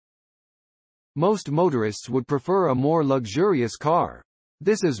Most motorists would prefer a more luxurious car.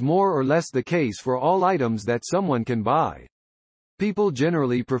 This is more or less the case for all items that someone can buy. People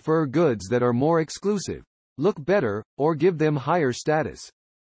generally prefer goods that are more exclusive, look better, or give them higher status.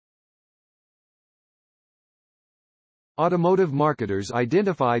 Automotive marketers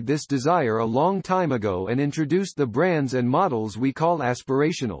identified this desire a long time ago and introduced the brands and models we call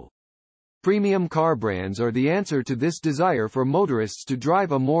aspirational. Premium car brands are the answer to this desire for motorists to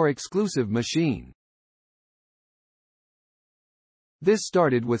drive a more exclusive machine. This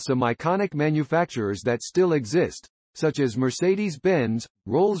started with some iconic manufacturers that still exist, such as Mercedes-Benz,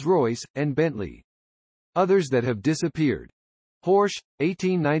 Rolls-Royce, and Bentley. Others that have disappeared: Porsche,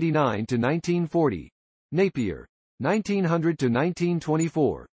 1899 to 1940; Napier, 1900 to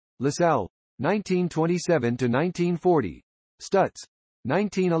 1924; LaSalle, 1927 to 1940; Stutz,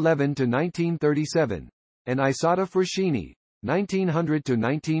 1911 to 1937; and Isotta Fraschini, 1900 to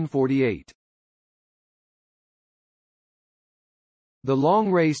 1948. The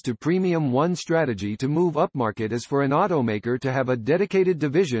long race to premium. One strategy to move upmarket is for an automaker to have a dedicated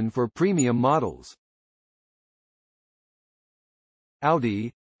division for premium models.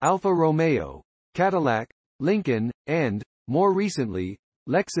 Audi, Alfa Romeo, Cadillac, Lincoln, and, more recently,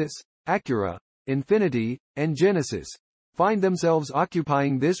 Lexus, Acura, Infiniti, and Genesis find themselves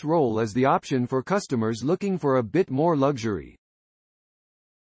occupying this role as the option for customers looking for a bit more luxury.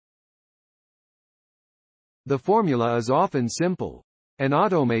 The formula is often simple. An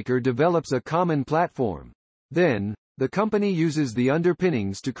automaker develops a common platform. Then, the company uses the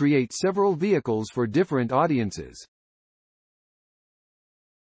underpinnings to create several vehicles for different audiences.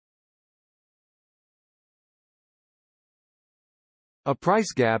 A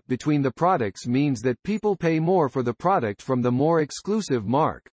price gap between the products means that people pay more for the product from the more exclusive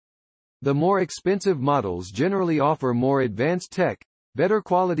mark. The more expensive models generally offer more advanced tech, better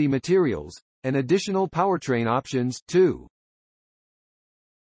quality materials, and additional powertrain options, too.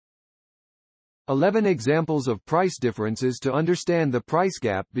 11 examples of price differences to understand the price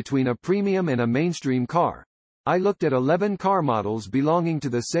gap between a premium and a mainstream car. I looked at 11 car models belonging to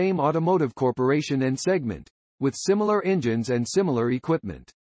the same automotive corporation and segment, with similar engines and similar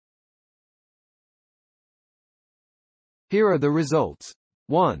equipment. Here are the results.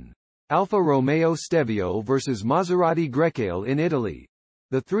 1. Alfa Romeo Stelvio versus Maserati Grecale in Italy.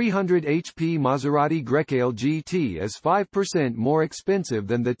 The 300 HP Maserati Grecale GT is 5% more expensive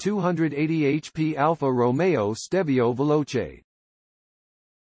than the 280 HP Alfa Romeo Stelvio Veloce.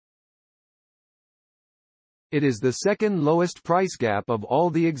 It is the second lowest price gap of all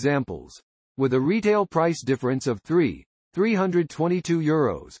the examples. With a retail price difference of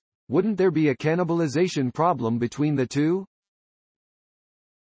 €322, wouldn't there be a cannibalization problem between the two?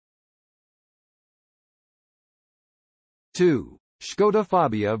 2. Škoda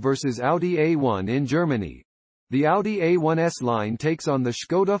Fabia versus Audi A1 in Germany. The Audi A1 S-Line takes on the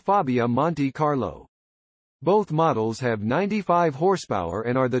Škoda Fabia Monte Carlo. Both models have 95 horsepower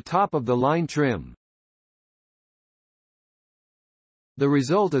and are the top-of-the-line trim. The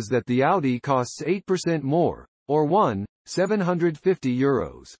result is that the Audi costs 8% more, or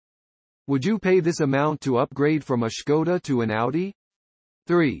 €1,750. Would you pay this amount to upgrade from a Škoda to an Audi?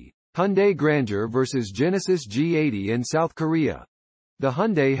 3. Hyundai Grandeur versus Genesis G80 in South Korea. The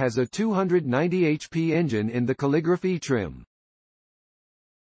Hyundai has a 290 HP engine in the calligraphy trim.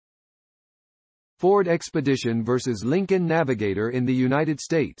 Ford Expedition versus Lincoln Navigator in the United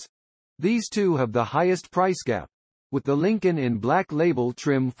States. These two have the highest price gap, with the Lincoln in Black Label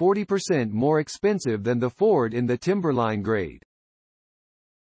trim 40% more expensive than the Ford in the Timberline grade.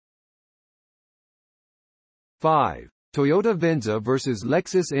 5. Toyota Venza versus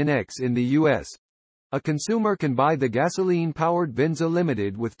Lexus NX in the U.S. A consumer can buy the gasoline-powered Venza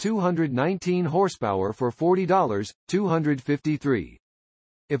Limited with 219 horsepower for $40, $253.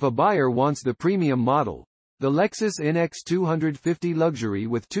 If a buyer wants the premium model, the Lexus NX 250 Luxury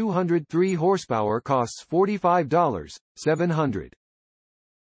with 203 horsepower costs $45, $700.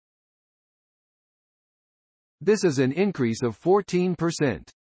 This is an increase of 14%.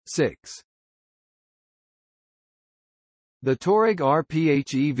 6. The Touareg R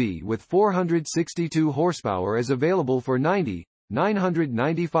PHEV with 462 horsepower is available for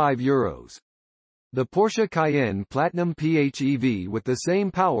 €90,995. The Porsche Cayenne Platinum PHEV with the same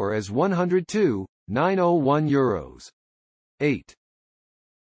power is €102,901. 8.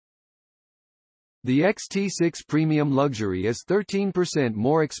 The XT6 Premium Luxury is 13%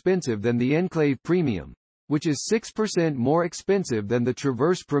 more expensive than the Enclave Premium, which is 6% more expensive than the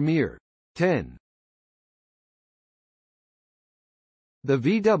Traverse Premier. 10. The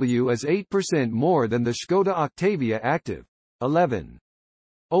VW is 8% more than the Škoda Octavia Active. 11.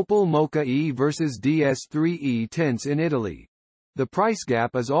 Opel Mokka E versus DS3 E-Tense in Italy. The price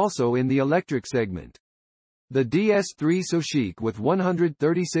gap is also in the electric segment. The DS3 Sochic with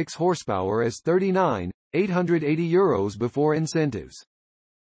 136 horsepower is €39,880 before incentives.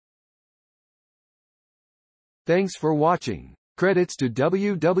 Thanks for watching. Credits to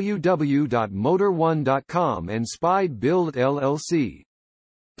www.motor1.com and Spide Build LLC.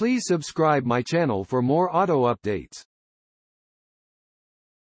 Please subscribe my channel for more auto updates.